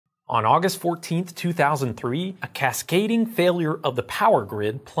On August 14, 2003, a cascading failure of the power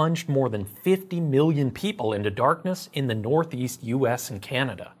grid plunged more than 50 million people into darkness in the northeast US and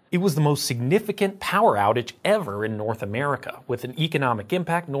Canada. It was the most significant power outage ever in North America, with an economic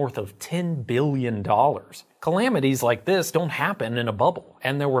impact north of $10 billion. Calamities like this don't happen in a bubble,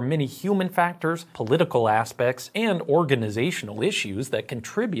 and there were many human factors, political aspects, and organizational issues that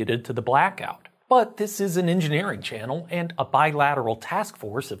contributed to the blackout. But this is an engineering channel, and a bilateral task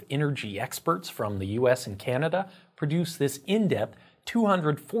force of energy experts from the US and Canada produced this in-depth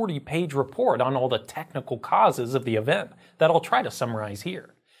 240-page report on all the technical causes of the event that I'll try to summarize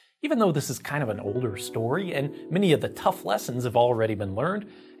here. Even though this is kind of an older story and many of the tough lessons have already been learned,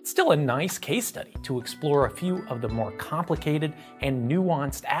 it's still a nice case study to explore a few of the more complicated and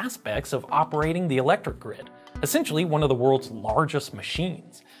nuanced aspects of operating the electric grid, essentially one of the world's largest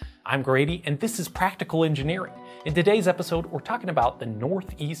machines. I'm Grady, and this is Practical Engineering. In today's episode, we're talking about the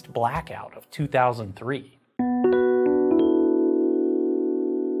Northeast Blackout of 2003.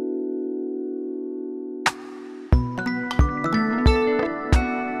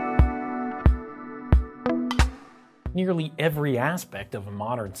 Nearly every aspect of a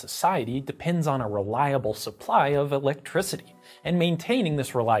modern society depends on a reliable supply of electricity, and maintaining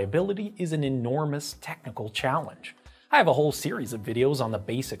this reliability is an enormous technical challenge. I have a whole series of videos on the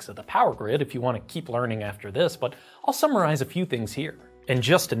basics of the power grid if you want to keep learning after this, but I'll summarize a few things here. And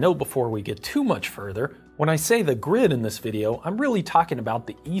just a note before we get too much further, when I say the grid in this video, I'm really talking about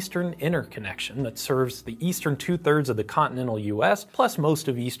the eastern interconnection that serves the eastern two-thirds of the continental US plus most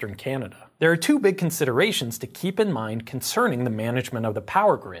of eastern Canada. There are two big considerations to keep in mind concerning the management of the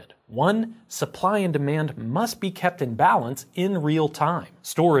power grid. One, supply and demand must be kept in balance in real time.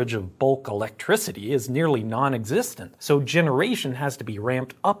 Storage of bulk electricity is nearly non-existent, so generation has to be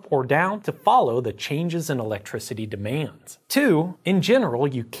ramped up or down to follow the changes in electricity demands. Two, in general,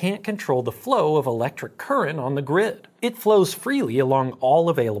 you can't control the flow of electric current on the grid. It flows freely along all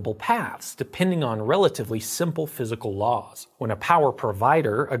available paths, depending on relatively simple physical laws. When a power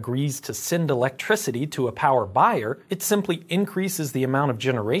provider agrees to send electricity to a power buyer, it simply increases the amount of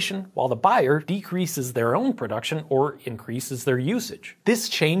generation, while the buyer decreases their own production or increases their usage. This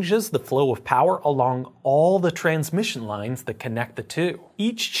changes the flow of power along all the transmission lines that connect the two.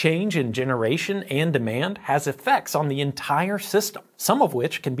 Each change in generation and demand has effects on the entire system, some of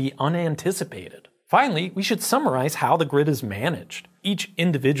which can be unanticipated. Finally, we should summarize how the grid is managed. Each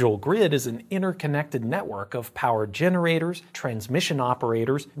individual grid is an interconnected network of power generators, transmission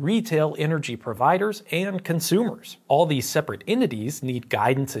operators, retail energy providers, and consumers. All these separate entities need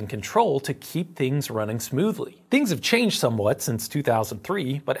guidance and control to keep things running smoothly. Things have changed somewhat since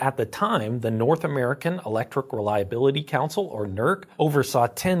 2003, but at the time, the North American Electric Reliability Council, or NERC, oversaw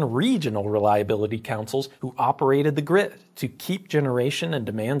 10 regional reliability councils who operated the grid to keep generation and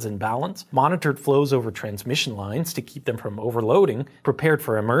demands in balance, monitored flows over transmission lines to keep them from overloading, prepared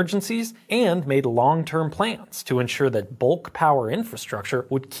for emergencies, and made long-term plans to ensure that bulk power infrastructure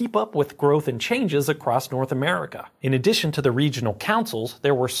would keep up with growth and changes across North America. In addition to the regional councils,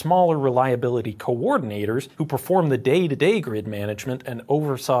 there were smaller reliability coordinators who performed the day-to-day grid management and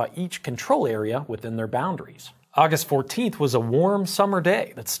oversaw each control area within their boundaries. August 14th was a warm summer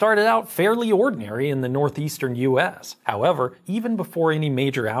day that started out fairly ordinary in the northeastern US. However, even before any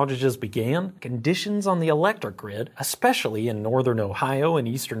major outages began, conditions on the electric grid, especially in northern Ohio and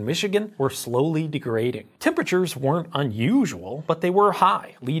eastern Michigan, were slowly degrading. Temperatures weren't unusual, but they were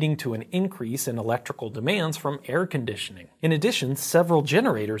high, leading to an increase in electrical demands from air conditioning. In addition, several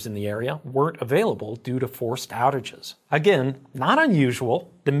generators in the area weren't available due to forced outages. Again, not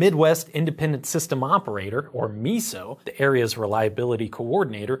unusual. The Midwest Independent System Operator, or MISO, the area's reliability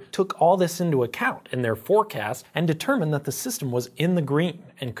coordinator, took all this into account in their forecast and determined that the system was in the green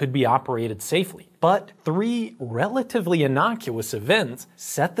and could be operated safely. But three relatively innocuous events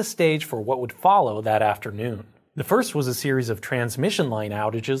set the stage for what would follow that afternoon. The first was a series of transmission line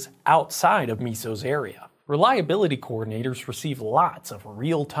outages outside of MISO's area. Reliability coordinators receive lots of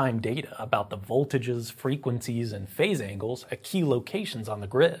real-time data about the voltages, frequencies, and phase angles at key locations on the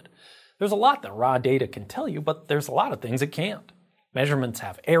grid. There's a lot that raw data can tell you, but there's a lot of things it can't. Measurements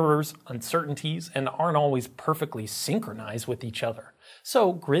have errors, uncertainties, and aren't always perfectly synchronized with each other.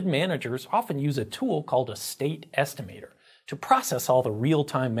 So grid managers often use a tool called a state estimator to process all the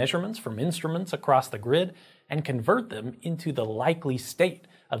real-time measurements from instruments across the grid and convert them into the likely state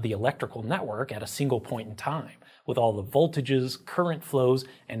of the electrical network at a single point in time, with all the voltages, current flows,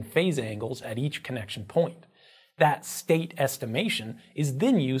 and phase angles at each connection point. That state estimation is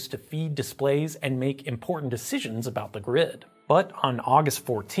then used to feed displays and make important decisions about the grid. But on August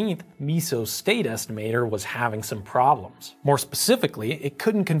 14th, MISO's state estimator was having some problems. More specifically, it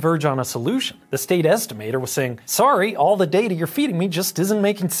couldn't converge on a solution. The state estimator was saying, "Sorry, all the data you're feeding me just isn't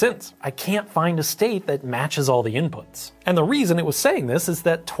making sense. I can't find a state that matches all the inputs." And the reason it was saying this is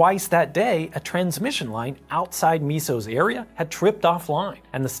that twice that day, a transmission line outside MISO's area had tripped offline,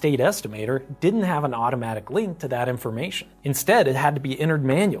 and the state estimator didn't have an automatic link to that information. Instead, it had to be entered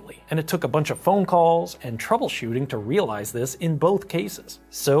manually, and it took a bunch of phone calls and troubleshooting to realize this in both cases.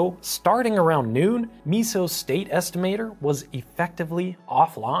 So, starting around noon, MISO's state estimator was effectively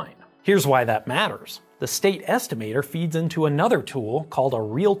offline. Here's why that matters. The state estimator feeds into another tool called a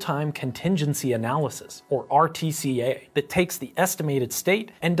real-time contingency analysis, or RTCA, that takes the estimated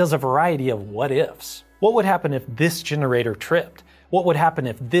state and does a variety of what-ifs. What would happen if this generator tripped? What would happen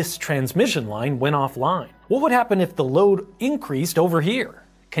if this transmission line went offline? What would happen if the load increased over here?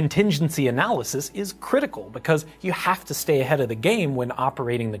 Contingency analysis is critical because you have to stay ahead of the game when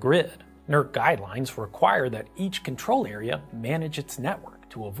operating the grid. NERC guidelines require that each control area manage its network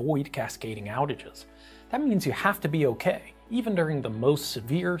to avoid cascading outages. That means you have to be okay, even during the most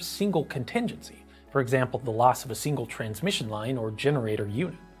severe single contingency, for example the loss of a single transmission line or generator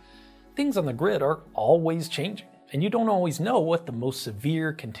unit. Things on the grid are always changing, and you don't always know what the most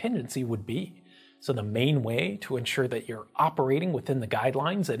severe contingency would be. So the main way to ensure that you're operating within the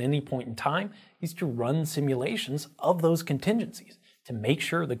guidelines at any point in time is to run simulations of those contingencies to make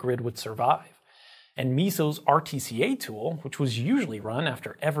sure the grid would survive. And MISO's RTCA tool, which was usually run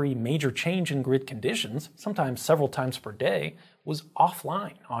after every major change in grid conditions, sometimes several times per day, was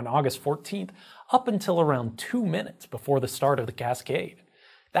offline on August 14th up until around 2 minutes before the start of the cascade.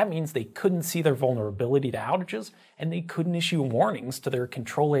 That means they couldn't see their vulnerability to outages, and they couldn't issue warnings to their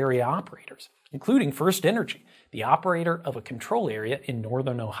control area operators, including First Energy, the operator of a control area in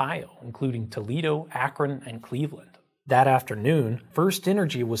northern Ohio, including Toledo, Akron, and Cleveland. That afternoon, First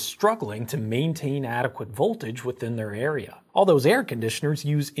Energy was struggling to maintain adequate voltage within their area. All those air conditioners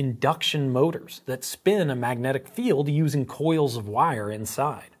use induction motors that spin a magnetic field using coils of wire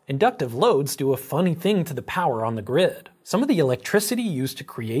inside. Inductive loads do a funny thing to the power on the grid. Some of the electricity used to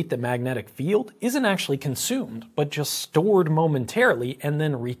create the magnetic field isn't actually consumed, but just stored momentarily and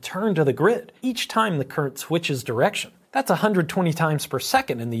then returned to the grid each time the current switches direction. That's 120 times per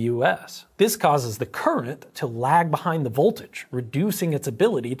second in the US. This causes the current to lag behind the voltage, reducing its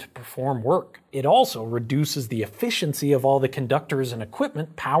ability to perform work. It also reduces the efficiency of all the conductors and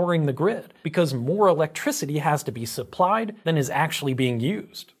equipment powering the grid, because more electricity has to be supplied than is actually being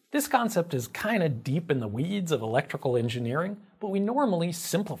used. This concept is kinda deep in the weeds of electrical engineering, but we normally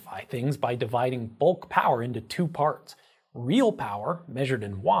simplify things by dividing bulk power into two parts: real power, measured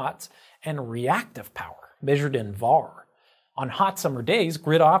in watts, and reactive power, measured in VAR. On hot summer days,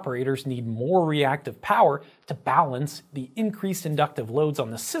 grid operators need more reactive power to balance the increased inductive loads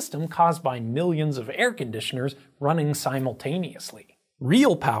on the system caused by millions of air conditioners running simultaneously.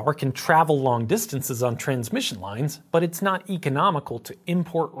 Real power can travel long distances on transmission lines, but it's not economical to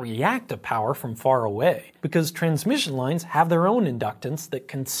import reactive power from far away, because transmission lines have their own inductance that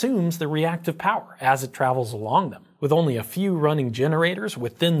consumes the reactive power as it travels along them. With only a few running generators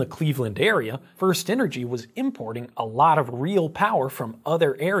within the Cleveland area, First Energy was importing a lot of real power from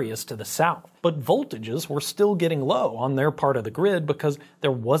other areas to the south. But voltages were still getting low on their part of the grid because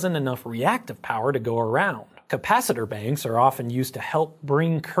there wasn't enough reactive power to go around. Capacitor banks are often used to help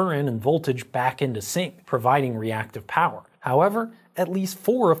bring current and voltage back into sync, providing reactive power. However, at least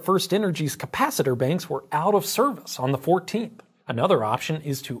 4 of First Energy's capacitor banks were out of service on the 14th. Another option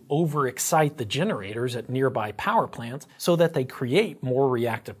is to overexcite the generators at nearby power plants so that they create more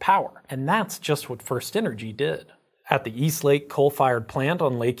reactive power, and that's just what First Energy did. At the East Lake coal-fired plant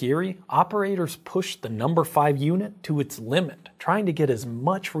on Lake Erie, operators pushed the number 5 unit to its limit, trying to get as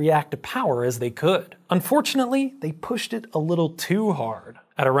much reactive power as they could. Unfortunately, they pushed it a little too hard.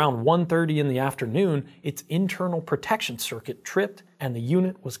 At around 1:30 in the afternoon, its internal protection circuit tripped and the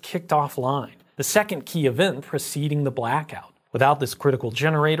unit was kicked offline, the second key event preceding the blackout. Without this critical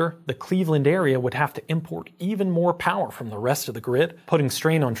generator, the Cleveland area would have to import even more power from the rest of the grid, putting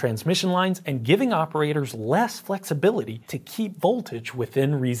strain on transmission lines and giving operators less flexibility to keep voltage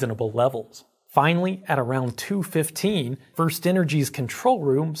within reasonable levels. Finally, at around 2:15, First Energy's control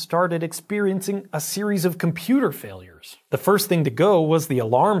room started experiencing a series of computer failures. The first thing to go was the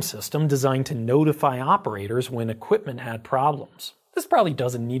alarm system designed to notify operators when equipment had problems. This probably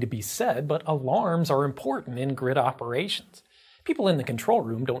doesn't need to be said, but alarms are important in grid operations. People in the control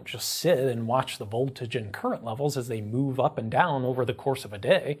room don't just sit and watch the voltage and current levels as they move up and down over the course of a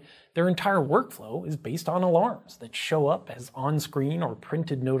day. Their entire workflow is based on alarms that show up as on-screen or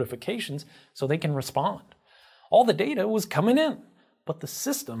printed notifications so they can respond. All the data was coming in, but the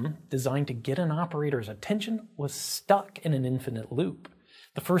system, designed to get an operator's attention, was stuck in an infinite loop.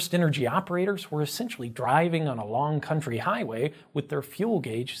 The First Energy operators were essentially driving on a long country highway with their fuel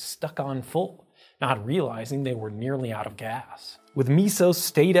gauge stuck on full, not realizing they were nearly out of gas. With MISO's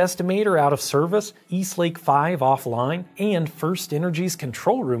state estimator out of service, Eastlake 5 offline, and First Energy's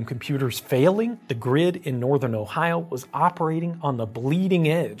control room computers failing, the grid in northern Ohio was operating on the bleeding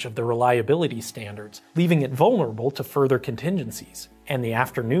edge of the reliability standards, leaving it vulnerable to further contingencies. And the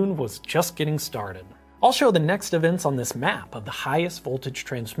afternoon was just getting started. I'll show the next events on this map of the highest voltage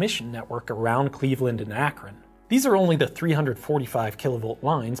transmission network around Cleveland and Akron. These are only the 345 kilovolt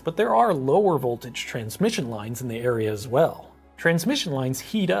lines, but there are lower voltage transmission lines in the area as well. Transmission lines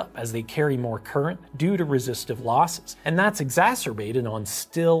heat up as they carry more current due to resistive losses, and that's exacerbated on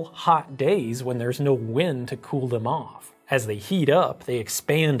still, hot days when there's no wind to cool them off. As they heat up, they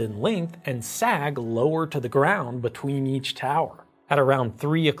expand in length and sag lower to the ground between each tower. At around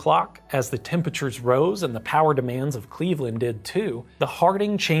 3 o'clock, as the temperatures rose and the power demands of Cleveland did too, the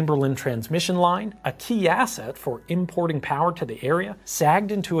Harding-Chamberlain transmission line, a key asset for importing power to the area,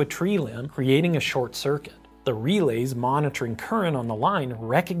 sagged into a tree limb, creating a short circuit. The relays monitoring current on the line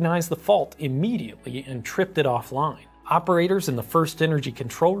recognized the fault immediately and tripped it offline. Operators in the First Energy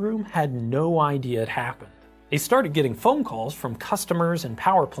control room had no idea it happened. They started getting phone calls from customers and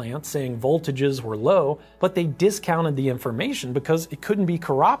power plants saying voltages were low, but they discounted the information because it couldn't be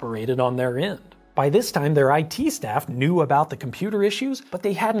corroborated on their end. By this time, their IT staff knew about the computer issues, but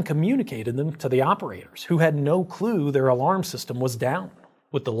they hadn't communicated them to the operators, who had no clue their alarm system was down.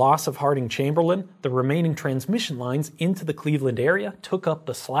 With the loss of Harding-Chamberlain, the remaining transmission lines into the Cleveland area took up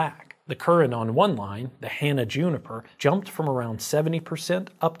the slack. The current on one line, the Hannah-Juniper, jumped from around 70%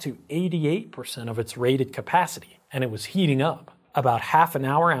 up to 88% of its rated capacity, and it was heating up. About half an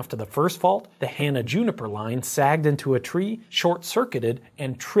hour after the first fault, the Hannah-Juniper line sagged into a tree, short-circuited,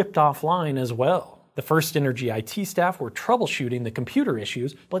 and tripped offline as well. The First Energy IT staff were troubleshooting the computer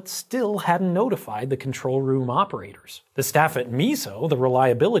issues, but still hadn't notified the control room operators. The staff at MISO, the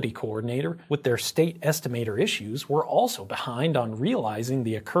reliability coordinator, with their state estimator issues, were also behind on realizing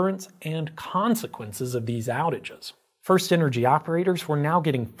the occurrence and consequences of these outages. First Energy operators were now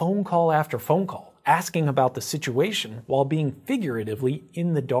getting phone call after phone call, asking about the situation while being figuratively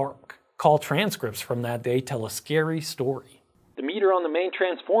in the dark. Call transcripts from that day tell a scary story. The meter on the main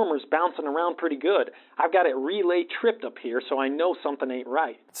transformer's bouncing around pretty good. I've got it relay tripped up here, so I know something ain't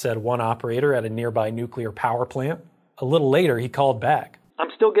right, said one operator at a nearby nuclear power plant. A little later, he called back. I'm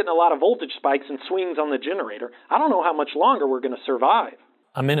still getting a lot of voltage spikes and swings on the generator. I don't know how much longer we're going to survive.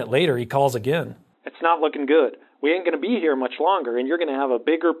 A minute later, he calls again. It's not looking good. We ain't going to be here much longer, and you're going to have a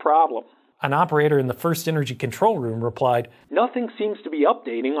bigger problem. An operator in the First Energy control room replied, Nothing seems to be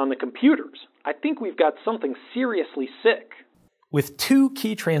updating on the computers. I think we've got something seriously sick. With 2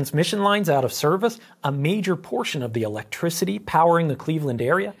 key transmission lines out of service, a major portion of the electricity powering the Cleveland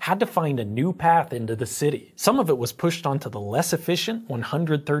area had to find a new path into the city. Some of it was pushed onto the less efficient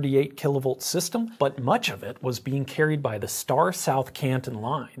 138 kilovolt system, but much of it was being carried by the Star South Canton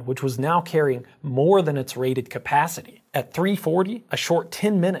line, which was now carrying more than its rated capacity. At 3:40, a short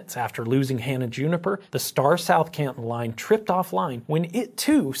 10 minutes after losing Hannah-Juniper, the Star South Canton line tripped offline when it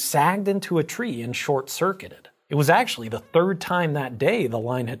too sagged into a tree and short-circuited. It was actually the 3rd time that day the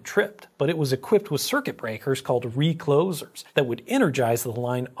line had tripped, but it was equipped with circuit breakers called reclosers that would energize the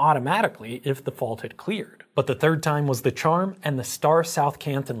line automatically if the fault had cleared. But the 3rd time was the charm, and the Star South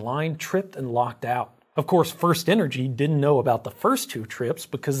Canton line tripped and locked out. Of course, First Energy didn't know about the first 2 trips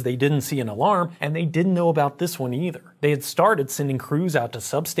because they didn't see an alarm, and they didn't know about this one either. They had started sending crews out to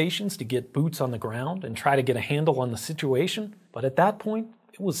substations to get boots on the ground and try to get a handle on the situation, but at that point,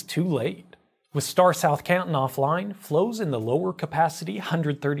 it was too late. With Star South Canton offline, flows in the lower capacity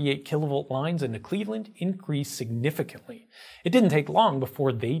 138 kilovolt lines into Cleveland increased significantly. It didn't take long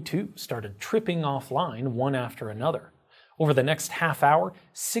before they too started tripping offline one after another. Over the next half hour,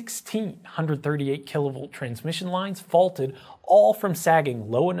 16 138 kilovolt transmission lines faulted, all from sagging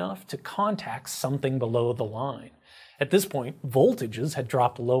low enough to contact something below the line. At this point, voltages had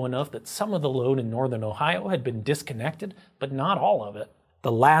dropped low enough that some of the load in northern Ohio had been disconnected, but not all of it.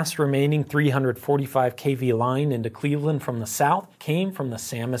 The last remaining 345 kV line into Cleveland from the south came from the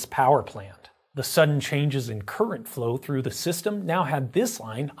Samus power plant. The sudden changes in current flow through the system now had this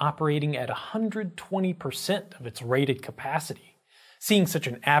line operating at 120% of its rated capacity. Seeing such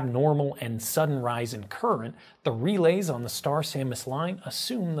an abnormal and sudden rise in current, the relays on the Star Samus line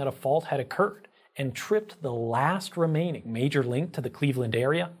assumed that a fault had occurred and tripped the last remaining major link to the Cleveland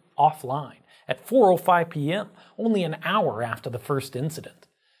area offline at 4:05 p.m., only an hour after the first incident.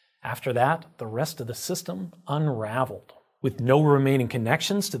 After that, the rest of the system unraveled. With no remaining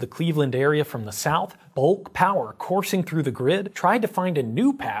connections to the Cleveland area from the south, bulk power coursing through the grid tried to find a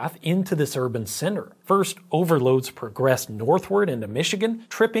new path into this urban center. First, overloads progressed northward into Michigan,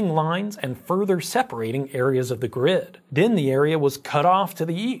 tripping lines and further separating areas of the grid. Then the area was cut off to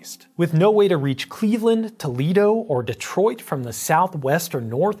the east. With no way to reach Cleveland, Toledo, or Detroit from the southwest or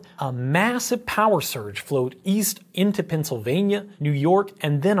north, a massive power surge flowed east into Pennsylvania, New York,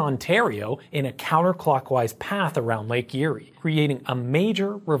 and then Ontario in a counterclockwise path around Lake Erie, creating a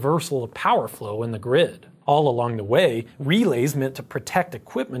major reversal of power flow in the grid. All along the way, relays meant to protect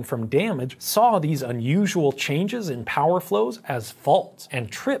equipment from damage saw these unusual changes in power flows as faults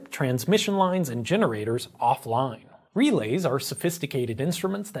and tripped transmission lines and generators offline. Relays are sophisticated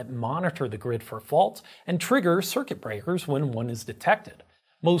instruments that monitor the grid for faults and trigger circuit breakers when one is detected.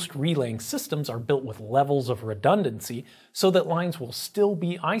 Most relaying systems are built with levels of redundancy so that lines will still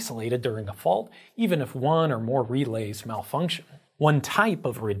be isolated during a fault, even if one or more relays malfunction. One type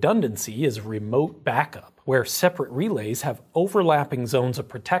of redundancy is remote backup, where separate relays have overlapping zones of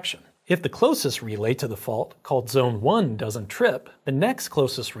protection. If the closest relay to the fault, called Zone 1, doesn't trip, the next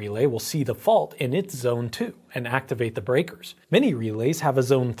closest relay will see the fault in its Zone 2 and activate the breakers. Many relays have a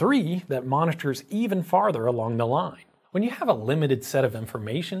Zone 3 that monitors even farther along the line. When you have a limited set of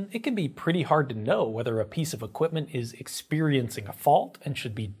information, it can be pretty hard to know whether a piece of equipment is experiencing a fault and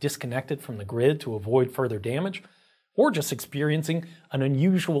should be disconnected from the grid to avoid further damage, or just experiencing an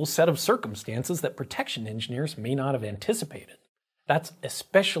unusual set of circumstances that protection engineers may not have anticipated. That's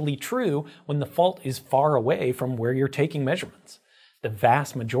especially true when the fault is far away from where you're taking measurements. The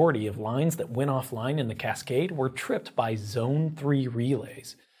vast majority of lines that went offline in the cascade were tripped by Zone 3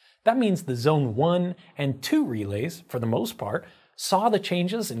 relays. That means the Zone 1 and 2 relays, for the most part, saw the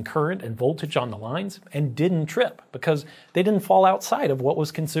changes in current and voltage on the lines and didn't trip because they didn't fall outside of what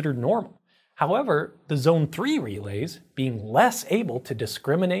was considered normal. However, the Zone 3 relays, being less able to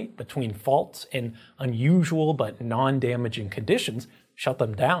discriminate between faults and unusual but non-damaging conditions, shut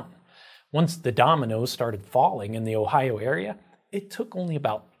them down. Once the dominoes started falling in the Ohio area, it took only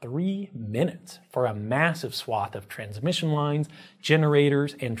about 3 minutes for a massive swath of transmission lines,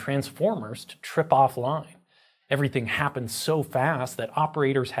 generators, and transformers to trip offline. Everything happened so fast that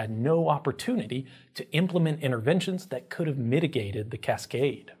operators had no opportunity to implement interventions that could have mitigated the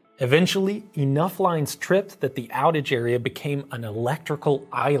cascade. Eventually, enough lines tripped that the outage area became an electrical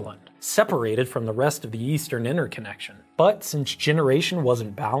island, separated from the rest of the eastern interconnection. But since generation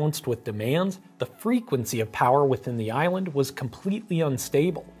wasn't balanced with demands, the frequency of power within the island was completely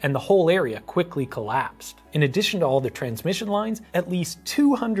unstable, and the whole area quickly collapsed. In addition to all the transmission lines, at least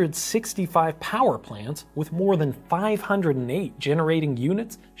 265 power plants with more than 508 generating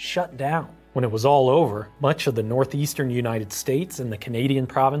units shut down. When it was all over, much of the northeastern United States and the Canadian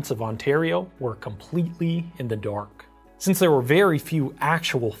province of Ontario were completely in the dark. Since there were very few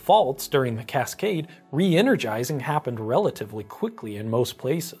actual faults during the cascade, re-energizing happened relatively quickly in most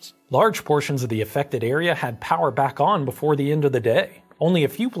places. Large portions of the affected area had power back on before the end of the day. Only a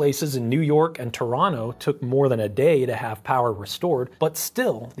few places in New York and Toronto took more than a day to have power restored, but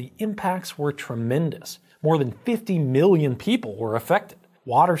still, the impacts were tremendous. More than 50 million people were affected.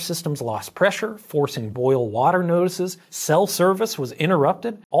 Water systems lost pressure, forcing boil water notices, cell service was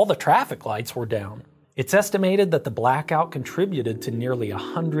interrupted, all the traffic lights were down. It's estimated that the blackout contributed to nearly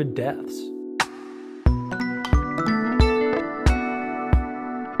 100 deaths.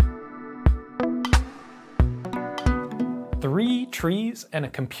 Three trees and a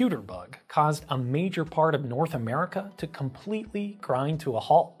computer bug caused a major part of North America to completely grind to a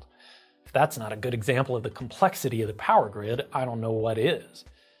halt. If that's not a good example of the complexity of the power grid, I don't know what is.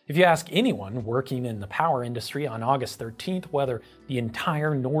 If you ask anyone working in the power industry on August 13th whether the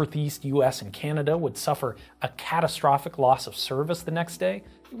entire Northeast US and Canada would suffer a catastrophic loss of service the next day,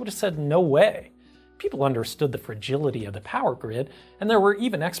 he would have said no way. People understood the fragility of the power grid, and there were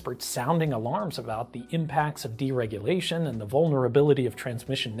even experts sounding alarms about the impacts of deregulation and the vulnerability of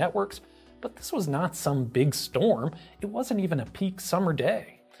transmission networks, but this was not some big storm. It wasn't even a peak summer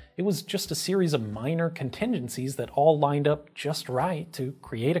day. It was just a series of minor contingencies that all lined up just right to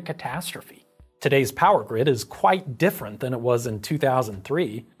create a catastrophe. Today's power grid is quite different than it was in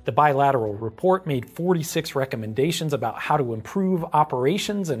 2003. The bilateral report made 46 recommendations about how to improve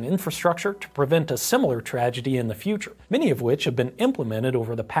operations and infrastructure to prevent a similar tragedy in the future, many of which have been implemented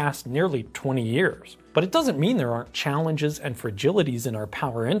over the past nearly 20 years. But it doesn't mean there aren't challenges and fragilities in our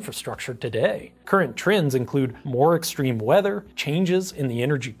power infrastructure today. Current trends include more extreme weather, changes in the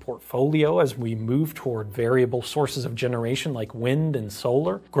energy portfolio as we move toward variable sources of generation like wind and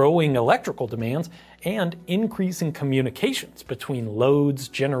solar, growing electrical demands, and increasing communications between loads,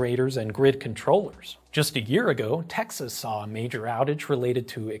 generators, generators and grid controllers. Just a year ago, Texas saw a major outage related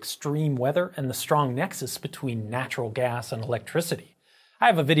to extreme weather and the strong nexus between natural gas and electricity. I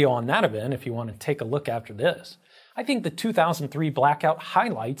have a video on that event if you want to take a look after this. I think the 2003 blackout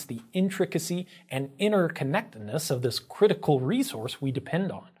highlights the intricacy and interconnectedness of this critical resource we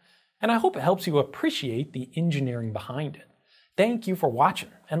depend on, and I hope it helps you appreciate the engineering behind it. Thank you for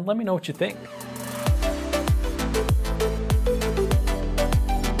watching, and let me know what you think.